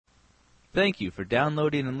Thank you for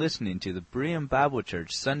downloading and listening to the Berean Bible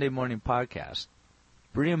Church Sunday Morning Podcast.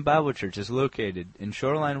 Berean Bible Church is located in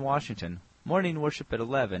Shoreline, Washington, morning worship at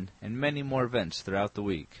 11, and many more events throughout the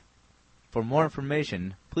week. For more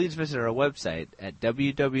information, please visit our website at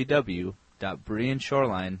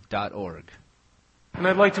www.bereanshoreline.org. And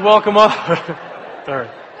I'd like to welcome all... All right.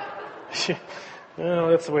 Oh,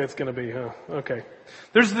 that's the way it's going to be, huh? Okay.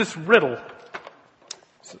 There's this riddle.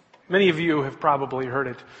 Many of you have probably heard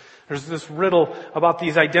it. There's this riddle about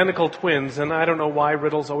these identical twins, and I don't know why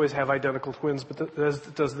riddles always have identical twins, but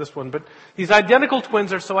does this one. But these identical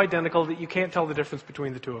twins are so identical that you can't tell the difference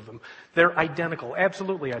between the two of them. They're identical,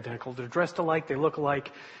 absolutely identical. They're dressed alike, they look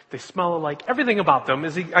alike, they smell alike. Everything about them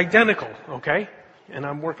is identical, okay? And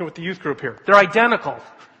I'm working with the youth group here. They're identical.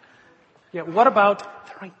 Yeah, what about...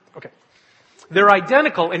 Okay. They're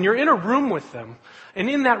identical, and you're in a room with them, and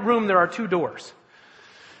in that room there are two doors.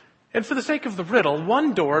 And for the sake of the riddle,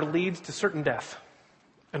 one door leads to certain death,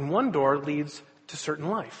 and one door leads to certain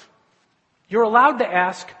life. You're allowed to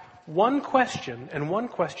ask one question, and one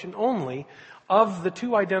question only, of the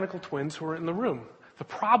two identical twins who are in the room. The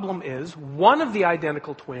problem is, one of the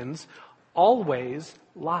identical twins always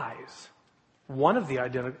lies. One of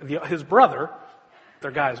his brother,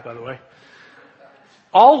 they're guys by the way,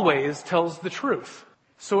 always tells the truth.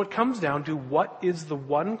 So it comes down to what is the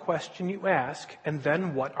one question you ask, and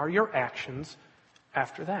then what are your actions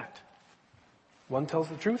after that? One tells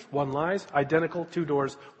the truth, one lies, identical, two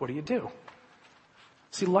doors. What do you do?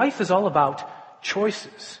 See, life is all about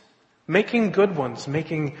choices. Making good ones,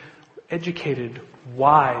 making educated,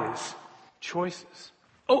 wise choices.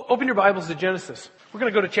 Open your Bibles to Genesis. We're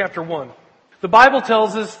going to go to chapter 1. The Bible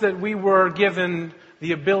tells us that we were given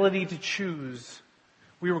the ability to choose.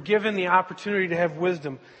 We were given the opportunity to have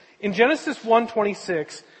wisdom. In Genesis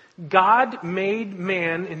 1:26, God made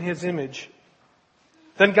man in His image.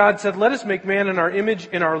 Then God said, "Let us make man in our image,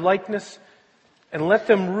 in our likeness, and let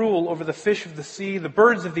them rule over the fish of the sea, the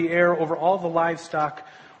birds of the air, over all the livestock,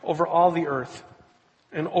 over all the earth,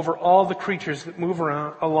 and over all the creatures that move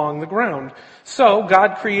around along the ground." So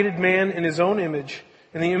God created man in His own image.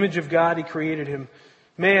 In the image of God He created him.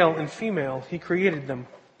 Male and female He created them.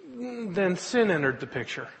 Then sin entered the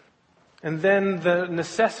picture. And then the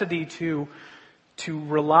necessity to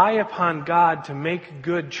rely upon God to make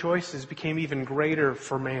good choices became even greater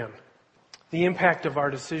for man. The impact of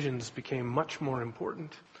our decisions became much more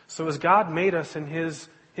important. So as God made us in His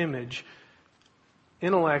image,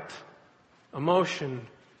 intellect, emotion,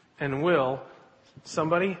 and will,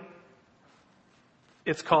 somebody,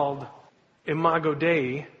 it's called Imago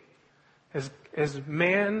Dei. As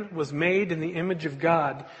man was made in the image of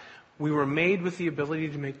God, we were made with the ability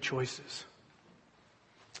to make choices.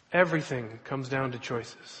 Everything comes down to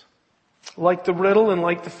choices. Like the riddle and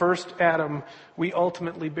like the first Adam, we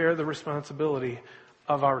ultimately bear the responsibility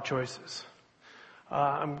of our choices.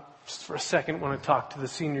 I'm just for a second want to talk to the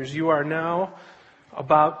seniors. You are now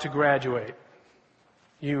about to graduate.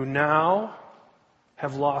 You now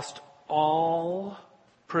have lost all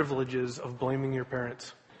privileges of blaming your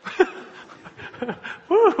parents.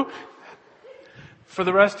 Woo! For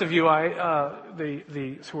the rest of you,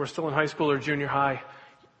 the who are still in high school or junior high,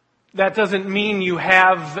 that doesn't mean you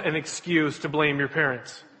have an excuse to blame your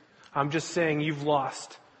parents. I'm just saying you've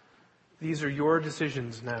lost. These are your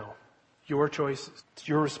decisions now, your choices. It's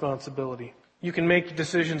your responsibility. You can make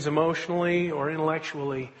decisions emotionally or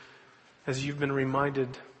intellectually, as you've been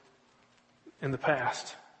reminded in the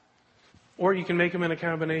past, or you can make them in a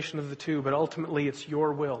combination of the two. But ultimately, it's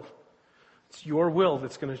your will. It's your will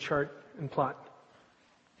that's going to chart and plot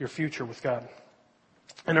your future with God.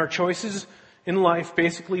 And our choices in life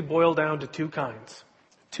basically boil down to two kinds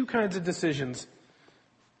of decisions.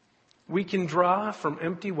 We can draw from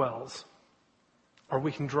empty wells, or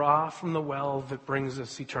we can draw from the well that brings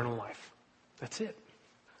us eternal life. That's it.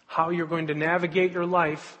 How you're going to navigate your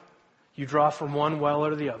life, you draw from one well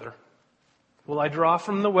or the other. Will I draw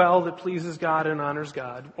from the well that pleases God and honors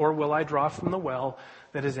God, or will I draw from the well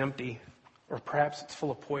that is empty, or perhaps it's full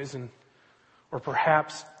of poison, or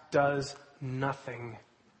perhaps does nothing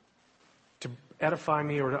to edify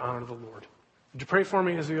me or to honor the Lord? Would you pray for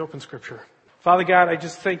me as we open Scripture? Father God, I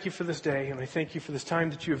just thank you for this day, and I thank you for this time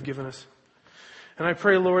that you have given us. And I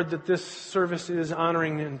pray, Lord, that this service is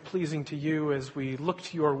honoring and pleasing to you as we look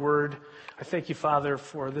to your word. I thank you, Father,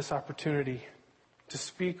 for this opportunity to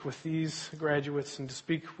speak with these graduates and to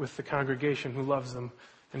speak with the congregation who loves them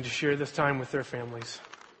and to share this time with their families.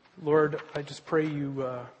 Lord, I just pray you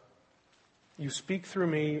speak through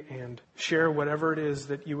me and share whatever it is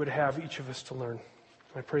that you would have each of us to learn.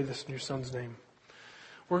 I pray this in your Son's name.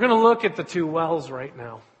 We're going to look at the two wells right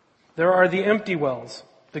now. There are the empty wells.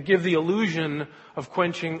 that give the illusion of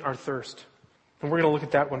quenching our thirst. And we're going to look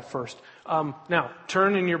at that one first. Now,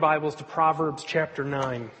 turn in your Bibles to Proverbs chapter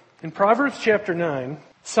 9. In Proverbs chapter 9,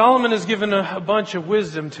 Solomon has given a bunch of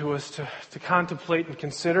wisdom to us to contemplate and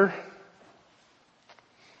consider.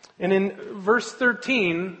 And in verse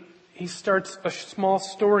 13, he starts a small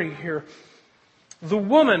story here. The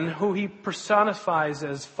woman who he personifies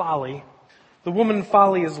as folly, the woman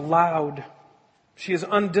folly is loud. She is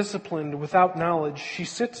undisciplined, without knowledge. She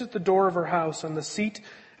sits at the door of her house on the seat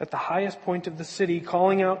at the highest point of the city,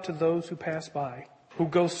 calling out to those who pass by, who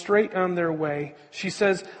go straight on their way. She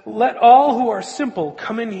says, "Let all who are simple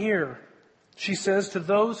come in here." She says to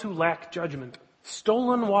those who lack judgment.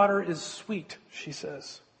 "Stolen water is sweet," she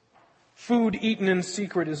says. "Food eaten in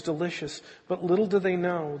secret is delicious," but little do they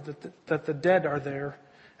know that the dead are there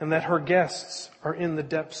and that her guests are in the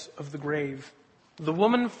depths of the grave. The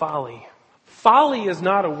woman folly. Folly is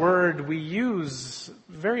not a word we use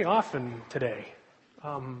very often today.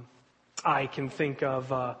 I can think of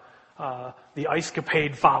the Ice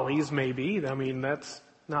Capade follies, maybe. I mean, that's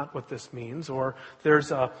not what this means. Or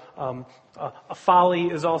there's a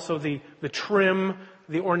folly is also the trim,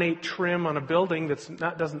 the ornate trim on a building that's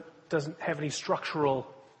doesn't have any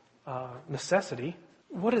structural necessity.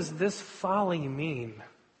 What does this folly mean?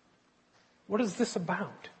 What is this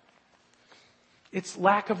about? It's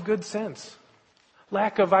lack of good sense.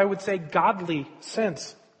 Lack of, I would say, godly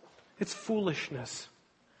sense. It's foolishness.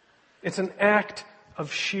 It's an act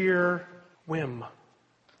of sheer whim.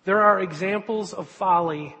 There are examples of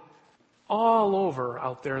folly all over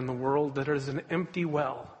out there in the world that is an empty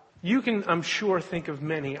well. You can, I'm sure, think of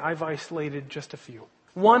many. I've isolated just a few.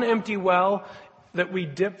 One empty well that we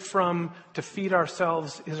dip from to feed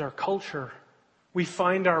ourselves is our culture. We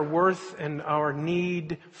find our worth and our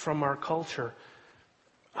need from our culture.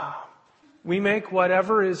 We make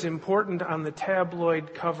whatever is important on the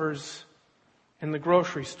tabloid covers in the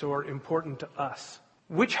grocery store important to us.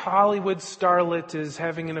 Which Hollywood starlet is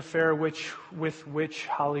having an affair with which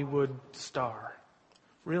Hollywood star?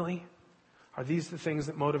 Really? Are these the things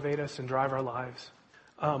that motivate us and drive our lives?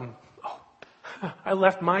 I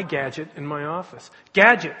left my gadget in my office.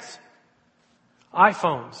 Gadgets.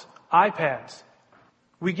 iPhones. iPads.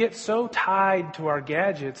 We get so tied to our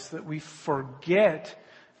gadgets that we forget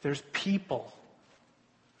there's people.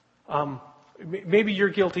 Maybe you're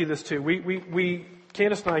guilty of this too.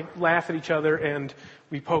 Candace and I laugh at each other and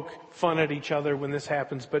we poke fun at each other when this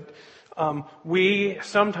happens. But we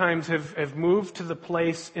sometimes have moved to the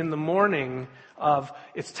place in the morning of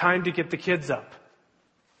it's time to get the kids up.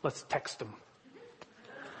 Let's text them.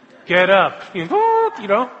 Get up.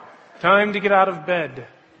 Time to get out of bed.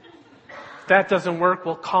 If that doesn't work,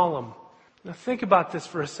 we'll call them. Now think about this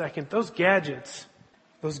for a second. Those gadgets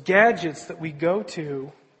that we go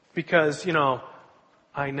to because,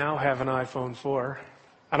 I now have an iPhone 4.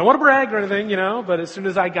 I don't want to brag or anything, but as soon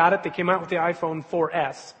as I got it, they came out with the iPhone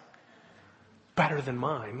 4S. Better than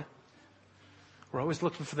mine. We're always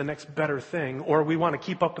looking for the next better thing. Or we want to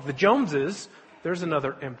keep up with the Joneses. There's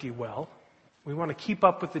another empty well. We want to keep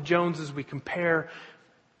up with the Joneses. We compare.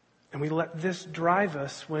 And we let this drive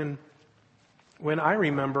us when I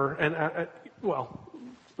remember, let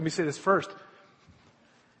me say this first.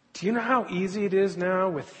 Do you know how easy it is now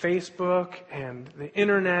with Facebook and the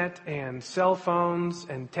internet and cell phones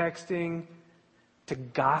and texting to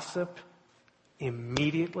gossip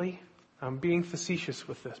immediately? I'm being facetious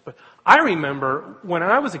with this, but I remember when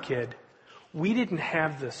I was a kid, we didn't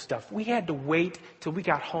have this stuff. We had to wait till we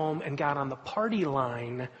got home and got on the party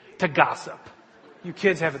line to gossip. You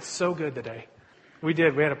kids have it so good today. We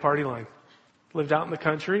did. We had a party line. Lived out in the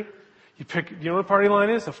country. You know what a party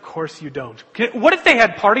line is? Of course you don't. What if they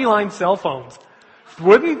had party line cell phones?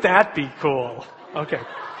 Wouldn't that be cool? Okay.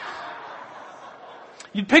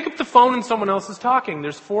 You'd pick up the phone and someone else is talking.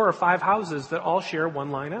 There's 4 or 5 houses that all share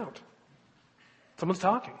one line out. Someone's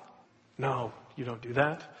talking. No, you don't do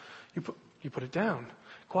that. You put it down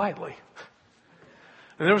quietly.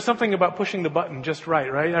 And there was something about pushing the button just right?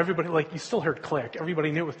 Everybody, you still heard click.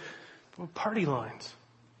 Everybody knew it was party lines.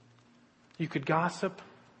 You could gossip.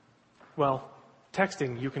 Well,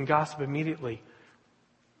 texting, you can gossip immediately.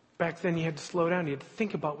 Back then you had to slow down. You had to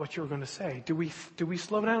think about what you were going to say. Do we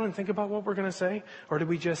slow down and think about what we're going to say? Or do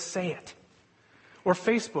we just say it? Or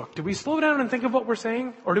Facebook, do we slow down and think of what we're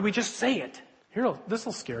saying? Or do we just say it? Here, this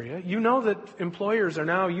will scare you. You know that employers are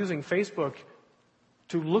now using Facebook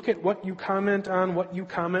to look at what you comment on,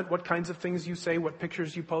 what kinds of things you say, what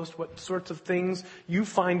pictures you post, what sorts of things you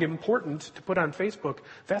find important to put on Facebook.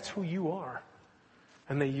 That's who you are.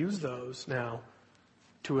 And they use those now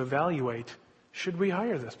to evaluate, should we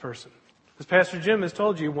hire this person? As Pastor Jim has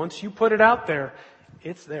told you, once you put it out there,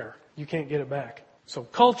 It's there. You can't get it back. So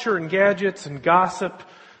culture and gadgets and gossip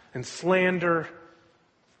and slander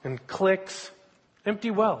and clicks,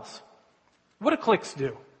 empty wells. What do clicks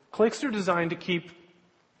do? Clicks are designed to keep,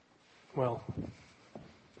 well,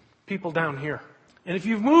 people down here. And if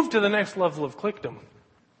you've moved to the next level of clickdom,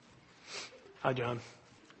 hi John,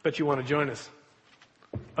 bet you want to join us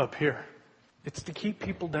up here. It's to keep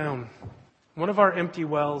people down. One of our empty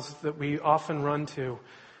wells that we often run to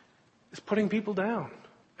is putting people down.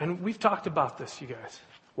 And we've talked about this, you guys.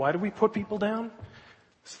 Why do we put people down?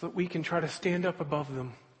 So that we can try to stand up above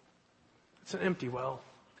them. It's an empty well.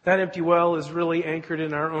 That empty well is really anchored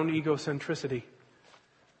in our own egocentricity.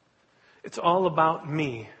 It's all about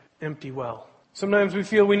me, empty well. Sometimes we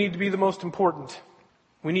feel we need to be the most important.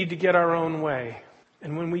 We need to get our own way.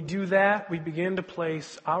 And when we do that, we begin to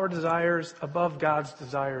place our desires above God's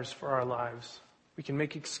desires for our lives. We can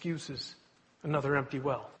make excuses. Another empty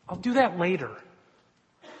well. I'll do that later.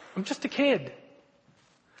 I'm just a kid.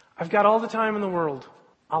 I've got all the time in the world.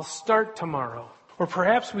 I'll start tomorrow. Or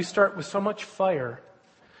perhaps we start with so much fire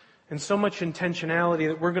and so much intentionality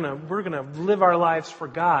that we're gonna live our lives for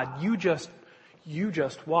God. You just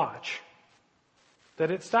watch.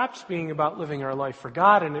 That it stops being about living our life for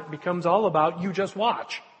God and it becomes all about you just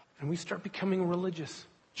watch. And we start becoming religious.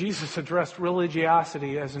 Jesus addressed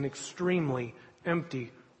religiosity as an extremely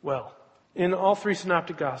empty well. In all three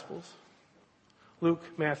synoptic gospels, Luke,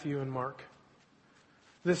 Matthew, and Mark,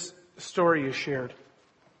 this story is shared.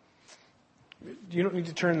 You don't need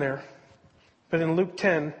to turn there. But in Luke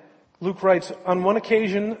 10, Luke writes, on one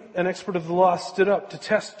occasion, an expert of the law stood up to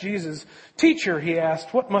test Jesus. Teacher, he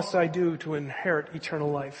asked, what must I do to inherit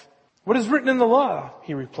eternal life? What is written in the law?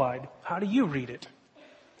 He replied. How do you read it?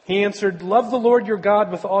 He answered, love the Lord your God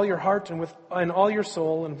with all your heart and all your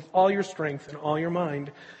soul and with all your strength and all your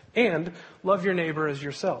mind, and love your neighbor as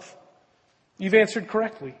yourself. You've answered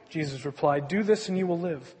correctly, Jesus replied. Do this and you will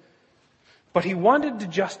live. But he wanted to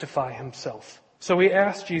justify himself. So he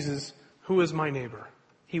asked Jesus, who is my neighbor?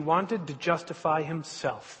 He wanted to justify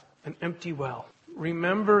himself, an empty well.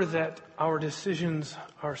 Remember that our decisions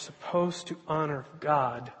are supposed to honor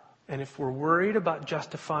God. And if we're worried about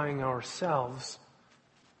justifying ourselves,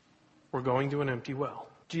 we're going to an empty well.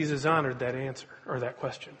 Jesus honored that answer, or that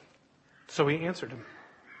question. So he answered him.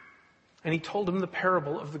 And he told him the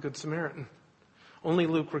parable of the Good Samaritan. Only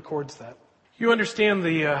Luke records that. You understand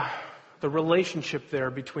the relationship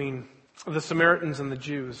there between the Samaritans and the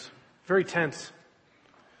Jews. Very tense.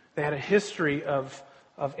 They had a history of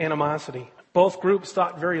animosity. Both groups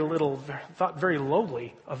thought very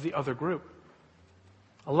lowly of the other group.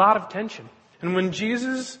 A lot of tension. And when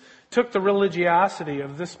Jesus took the religiosity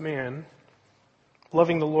of this man,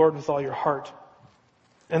 loving the Lord with all your heart,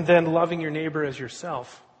 and then loving your neighbor as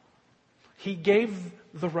yourself, he gave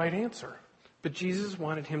the right answer. But Jesus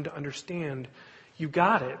wanted him to understand, you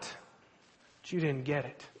got it, but you didn't get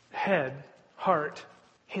it. Head, heart,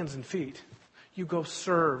 hands and feet. You go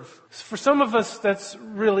serve. For some of us, that's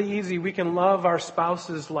really easy. We can love our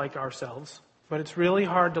spouses like ourselves, but it's really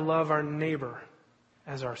hard to love our neighbor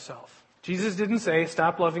as ourselves. Jesus didn't say,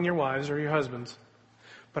 stop loving your wives or your husbands.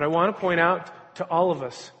 But I want to point out to all of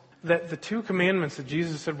us that the two commandments that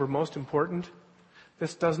Jesus said were most important,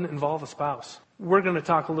 this doesn't involve a spouse. We're going to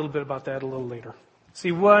talk a little bit about that a little later.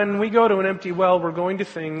 See, when we go to an empty well, we're going to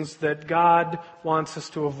things that God wants us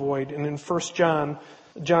to avoid. And in 1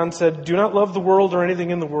 John said, do not love the world or anything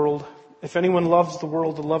in the world. If anyone loves the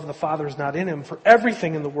world, the love of the Father is not in him. For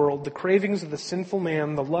everything in the world, the cravings of the sinful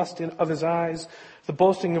man, the lust of his eyes, the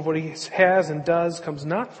boasting of what he has and does, comes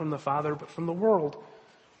not from the Father, but from the world.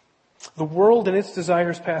 The world and its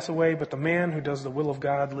desires pass away, but the man who does the will of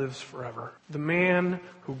God lives forever. The man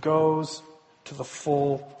who goes to the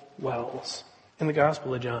full wells. In the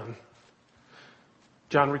Gospel of John,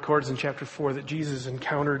 John records in chapter 4 that Jesus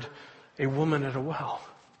encountered a woman at a well.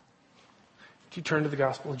 If you turn to the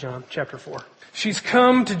Gospel of John, chapter 4. She's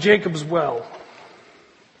come to Jacob's well,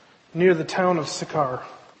 near the town of Sychar.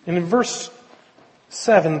 And in verse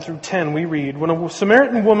 7 through 10 we read, when a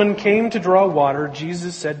Samaritan woman came to draw water,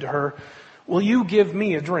 Jesus said to her, will you give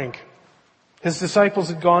me a drink? His disciples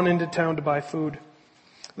had gone into town to buy food.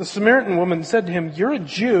 The Samaritan woman said to him, you're a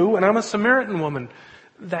Jew and I'm a Samaritan woman.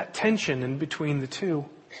 That tension in between the two.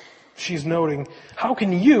 She's noting, how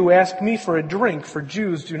can you ask me for a drink? For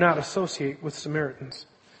Jews do not associate with Samaritans.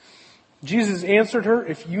 Jesus answered her,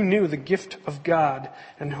 if you knew the gift of God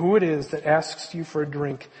and who it is that asks you for a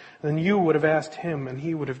drink, then you would have asked him and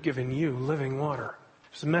he would have given you living water.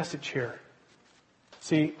 There's a message here.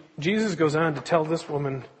 See, Jesus goes on to tell this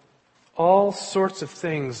woman all sorts of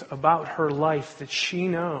things about her life that she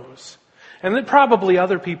knows and that probably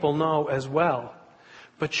other people know as well.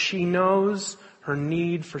 but she knows her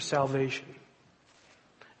need for salvation.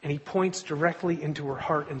 And he points directly into her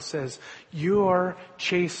heart and says, "You're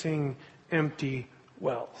chasing empty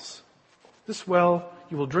wells. This well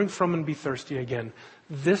you will drink from and be thirsty again.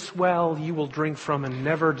 This well you will drink from and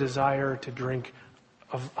never desire to drink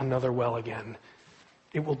of another well again.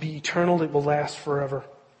 It will be eternal. It will last forever."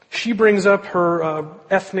 She brings up her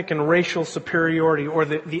ethnic and racial superiority, or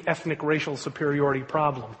the ethnic racial superiority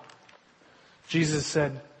problem. Jesus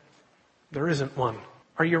said, "There isn't one.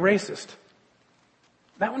 Are you racist?"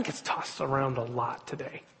 That one gets tossed around a lot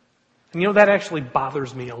today. And that actually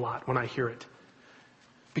bothers me a lot when I hear it.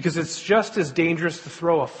 Because it's just as dangerous to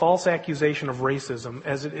throw a false accusation of racism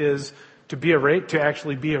as it is to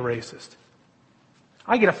actually be a racist.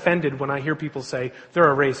 I get offended when I hear people say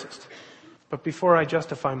they're a racist. But before I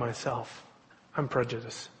justify myself, I'm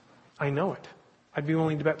prejudiced. I know it. I'd be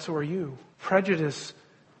willing to bet so are you. Prejudice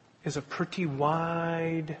is a pretty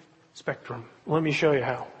wide spectrum. Let me show you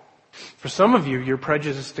how. For some of you, you're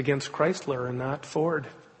prejudiced against Chrysler and not Ford.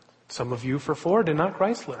 Some of you for Ford and not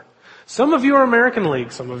Chrysler. Some of you are American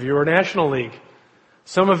League. Some of you are National League.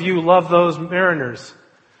 Some of you love those Mariners.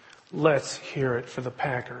 Let's hear it for the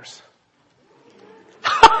Packers.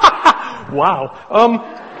 Wow.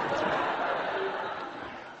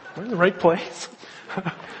 We're in the right place.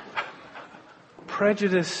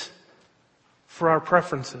 Prejudice for our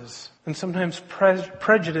preferences. And sometimes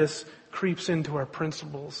prejudice creeps into our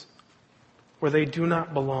principles where they do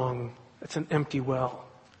not belong. It's an empty well.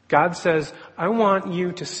 God says, "I want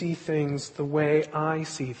you to see things the way I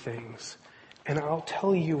see things. And I'll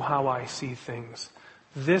tell you how I see things.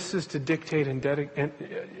 This is to dictate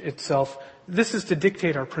This is to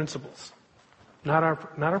dictate our principles. Not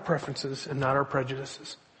our preferences and not our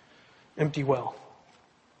prejudices. Empty well.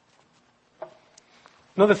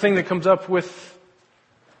 Another thing that comes up with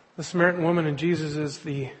the Samaritan woman and Jesus is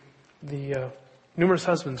the numerous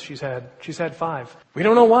husbands she's had. She's had 5. We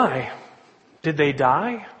don't know why. Did they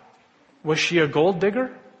die? Was she a gold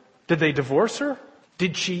digger? Did they divorce her?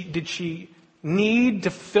 Did she need to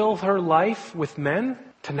fill her life with men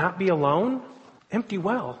to not be alone? Empty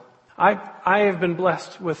well. I have been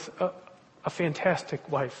blessed with a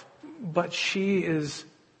fantastic wife, but she is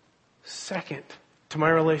second to my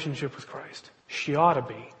relationship with Christ. She ought to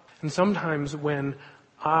be. And sometimes when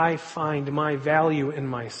I find my value in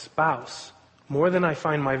my spouse more than I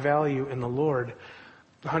find my value in the Lord,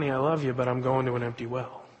 honey, I love you, but I'm going to an empty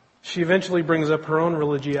well. She eventually brings up her own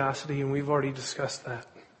religiosity, and we've already discussed that.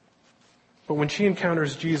 But when she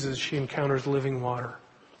encounters Jesus, she encounters living water.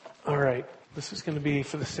 All right, this is going to be,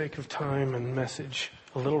 for the sake of time and message,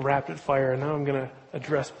 a little rapid fire. And now I'm going to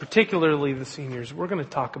address particularly the seniors. We're going to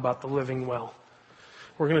talk about the living well.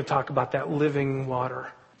 We're going to talk about that living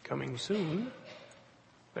water coming soon.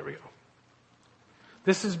 There we go.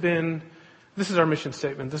 This is our mission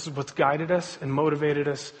statement. This is what's guided us and motivated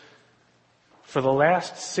us for the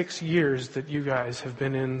last 6 years that you guys have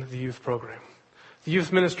been in the youth program. The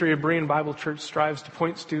youth ministry of Berean Bible Church strives to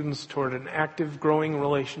point students toward an active, growing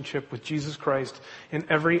relationship with Jesus Christ in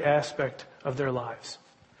every aspect of their lives.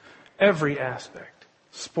 Every aspect.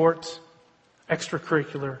 Sports,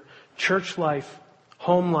 extracurricular, church life,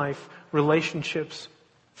 home life, relationships,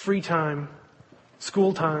 free time,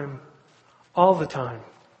 school time, all the time.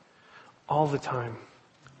 All the time.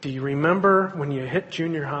 Do you remember when you hit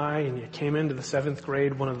junior high and you came into the 7th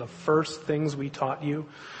grade, one of the first things we taught you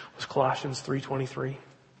was Colossians 3:23?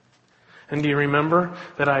 And do you remember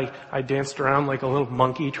that I danced around like a little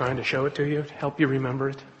monkey trying to show it to you, to help you remember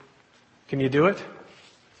it? Can you do it?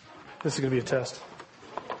 This is going to be a test.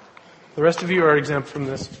 The rest of you are exempt from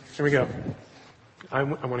this. Here we go. I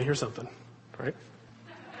want to hear something, right?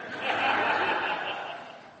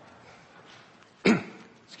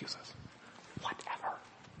 Excuse us. Whatever.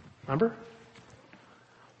 Remember?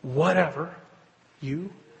 Whatever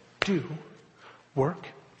you do, work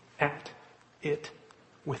at it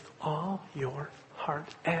with all your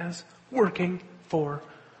heart as working for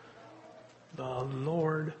the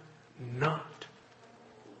Lord, not.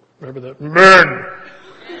 Remember that? Men!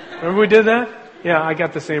 Remember we did that? Yeah, I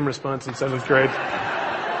got the same response in 7th grade.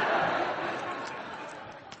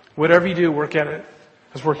 Whatever you do, work at it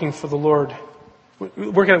as working for the Lord.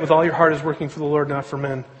 Work at it with all your heart as working for the Lord, not for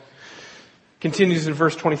men. Continues in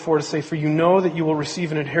verse 24 to say, "For you know that you will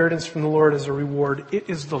receive an inheritance from the Lord as a reward. It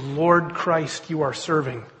is the Lord Christ you are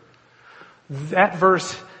serving." That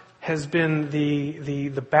verse has been the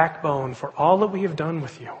backbone for all that we have done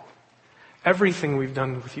with you. Everything we've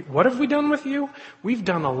done with you. What have we done with you? We've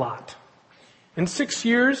done a lot. In 6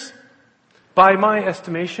 years, by my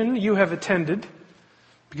estimation, you have attended,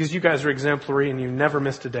 because you guys are exemplary and you never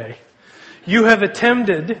missed a day, You have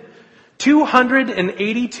attended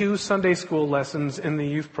 282 Sunday school lessons in the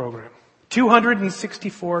youth program,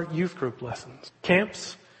 264 youth group lessons,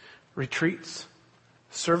 camps, retreats,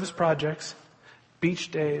 service projects, beach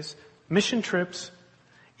days, mission trips,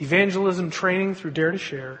 evangelism training through Dare to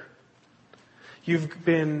Share. You've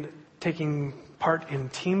been taking part in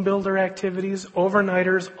team builder activities,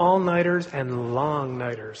 overnighters, all-nighters, and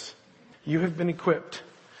long-nighters. You have been equipped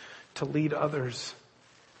to lead others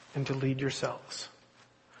and to lead yourselves.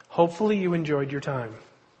 Hopefully you enjoyed your time.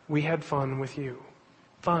 We had fun with you.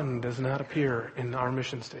 Fun does not appear in our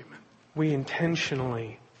mission statement. We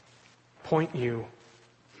intentionally point you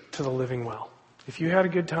to the living well. If you had a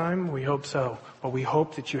good time, we hope so. But we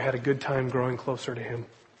hope that you had a good time growing closer to Him.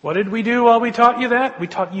 What did we do while we taught you that? We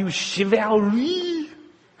taught you chivalry.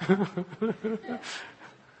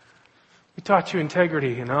 We taught you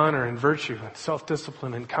integrity and honor and virtue and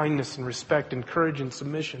self-discipline and kindness and respect and courage and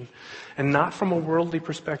submission. And not from a worldly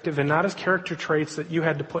perspective and not as character traits that you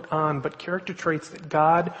had to put on, but character traits that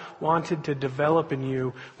God wanted to develop in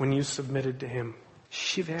you when you submitted to Him.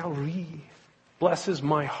 Chivalry blesses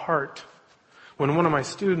my heart when one of my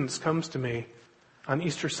students comes to me on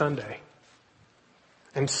Easter Sunday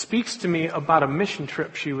and speaks to me about a mission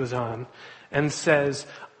trip she was on and says,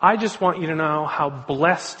 I just want you to know how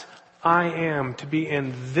blessed I am to be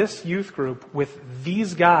in this youth group with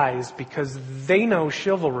these guys because they know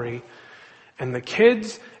chivalry and the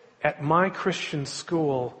kids at my Christian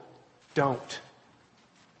school don't.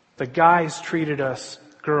 The guys treated us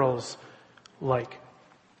girls like,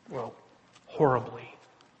 well, horribly.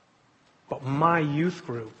 But my youth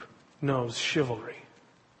group knows chivalry.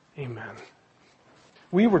 Amen.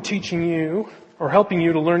 We were teaching you or helping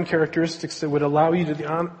you to learn characteristics that would allow you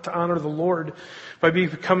to honor the Lord by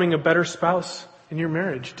becoming a better spouse in your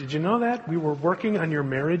marriage. Did you know that? We were working on your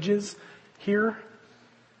marriages here.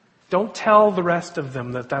 Don't tell the rest of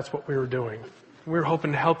them that that's what we were doing. We were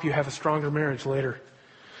hoping to help you have a stronger marriage later.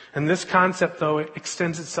 And this concept, though, it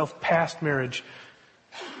extends itself past marriage.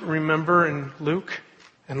 Remember in Luke,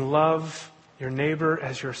 and love your neighbor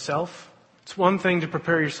as yourself. It's one thing to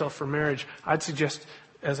prepare yourself for marriage. I'd suggest,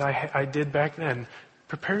 as I did back then,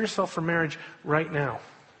 prepare yourself for marriage right now.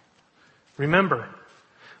 Remember,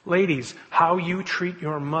 ladies, how you treat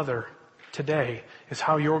your mother today is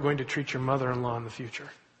how you're going to treat your mother-in-law in the future.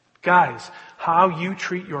 Guys, how you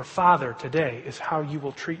treat your father today is how you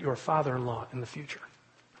will treat your father-in-law in the future.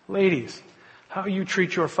 Ladies, how you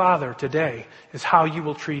treat your father today is how you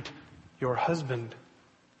will treat your husband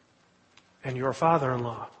and your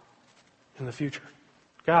father-in-law in the future.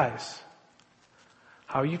 Guys,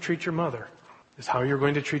 how you treat your mother is how you're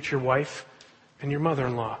going to treat your wife and your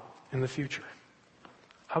mother-in-law in the future.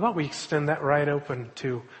 How about we extend that right open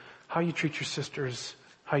to how you treat your sisters,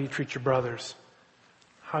 how you treat your brothers,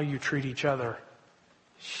 how you treat each other.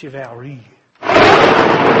 Chivalry.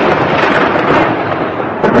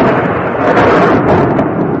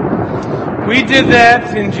 We did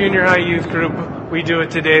that in junior high youth group. We do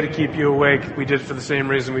it today to keep you awake. We did it for the same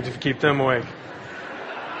reason we just keep them awake.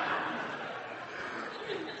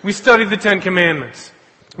 We studied the Ten Commandments.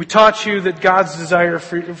 We taught you that God's desire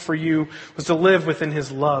for you was to live within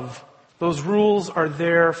His love. Those rules are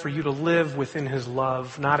there for you to live within His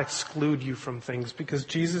love, not exclude you from things. Because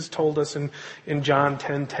Jesus told us in John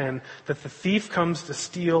 10:10 that the thief comes to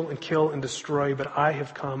steal and kill and destroy, but I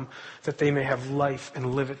have come that they may have life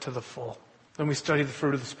and live it to the full. And we studied the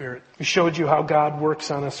fruit of the Spirit. We showed you how God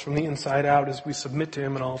works on us from the inside out as we submit to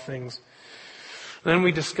Him in all things. Then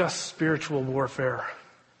we discussed spiritual warfare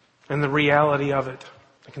and the reality of it.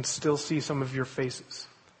 I can still see some of your faces.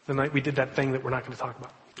 The night we did that thing that we're not going to talk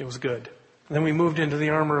about. It was good. And then we moved into the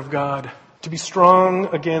armor of God. To be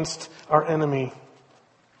strong against our enemy,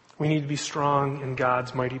 we need to be strong in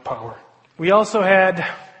God's mighty power. We also had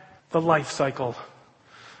the life cycle.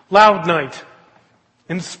 Loud night.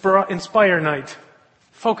 Inspire night.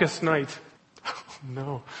 Focus night. Oh,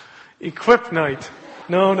 no. Equip night.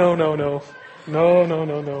 No. No.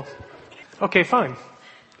 Okay, fine.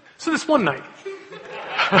 So this one night.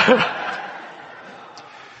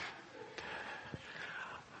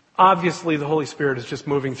 Obviously, the Holy Spirit is just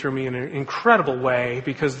moving through me in an incredible way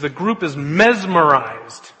because the group is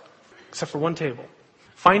mesmerized, except for one table,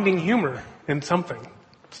 finding humor in something.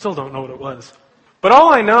 Still don't know what it was. But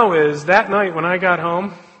all I know is that night when I got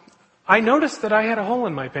home, I noticed that I had a hole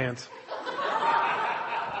in my pants.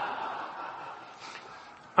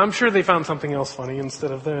 I'm sure they found something else funny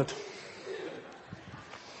instead of that.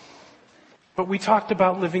 But we talked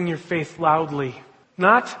about living your faith loudly,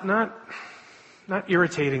 not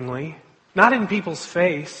irritatingly, not in people's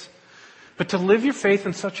face, but to live your faith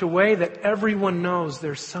in such a way that everyone knows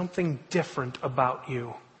there's something different about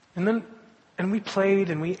you. And we played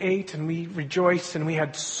and we ate and we rejoiced and we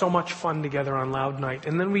had so much fun together on Loud Night.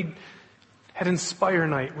 And then we had Inspire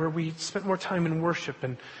Night, where we spent more time in worship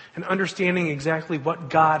and understanding exactly what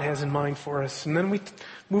God has in mind for us. And then we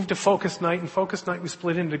moved to Focus Night. And Focus Night we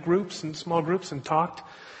split into groups and small groups and talked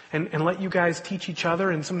and let you guys teach each other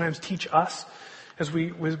and sometimes teach us as we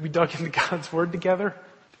dug into God's Word together.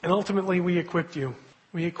 And ultimately we equipped you.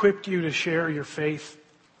 We equipped you to share your faith.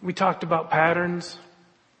 We talked about patterns,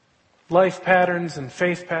 life patterns and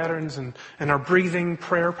faith patterns and our breathing,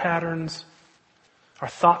 prayer patterns, our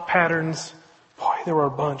thought patterns. Boy, there were a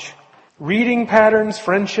bunch. Reading patterns,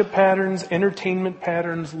 friendship patterns, entertainment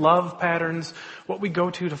patterns, love patterns, what we go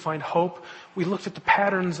to find hope. We looked at the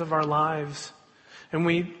patterns of our lives, and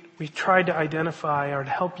we tried to identify or to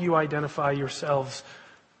help you identify yourselves.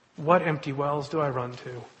 What empty wells do I run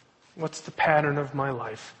to? What's the pattern of my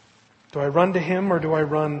life? Do I run to Him or do I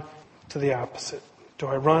run to the opposite? Do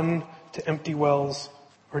I run to empty wells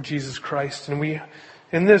or Jesus Christ?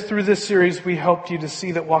 And through this series, we helped you to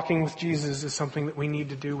see that walking with Jesus is something that we need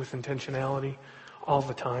to do with intentionality all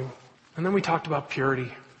the time. And then we talked about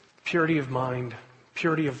purity of mind,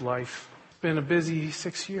 purity of life. It's been a busy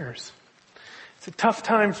 6 years. It's a tough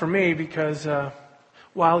time for me because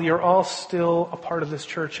while you're all still a part of this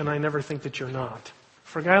church, and I never think that you're not,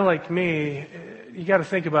 for a guy like me, you got to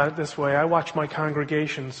think about it this way. I watch my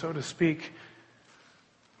congregation, so to speak,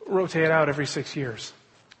 rotate out every 6 years.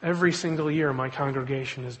 Every single year, my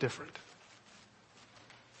congregation is different.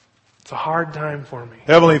 It's a hard time for me.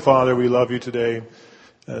 Heavenly Father, we love you today.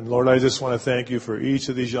 And Lord, I just want to thank you for each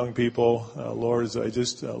of these young people. Lord, as I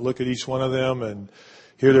just look at each one of them and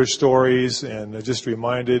hear their stories and just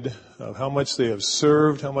reminded of how much they have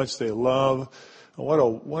served, how much they love, and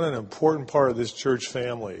what an important part of this church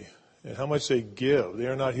family, and how much they give. They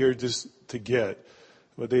are not here just to get,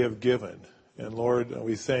 but they have given. And Lord,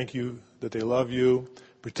 we thank you that they love you.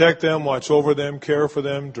 Protect them, watch over them, care for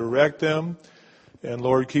them, direct them, and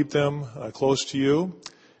Lord, keep them close to you.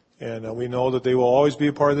 And we know that they will always be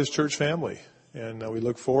a part of this church family. And we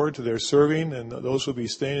look forward to their serving, and those who will be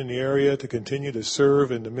staying in the area to continue to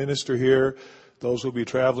serve and to minister here. Those who will be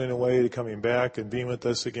traveling away to coming back and being with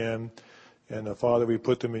us again. And Father, we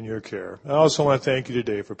put them in your care. I also want to thank you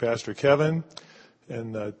today for Pastor Kevin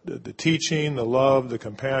and the teaching, the love, the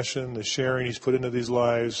compassion, the sharing he's put into these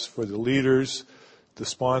lives, for the leaders, the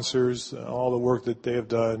sponsors, all the work that they have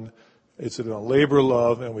done. It's been a labor of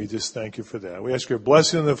love, and we just thank you for that. We ask your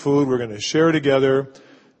blessing on the food we're going to share together,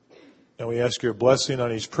 and we ask your blessing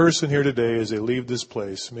on each person here today as they leave this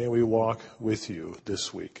place. May we walk with you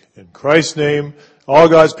this week. In Christ's name, all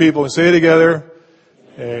God's people, and say it together,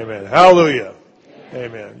 amen. Hallelujah.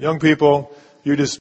 Amen. Young people, you just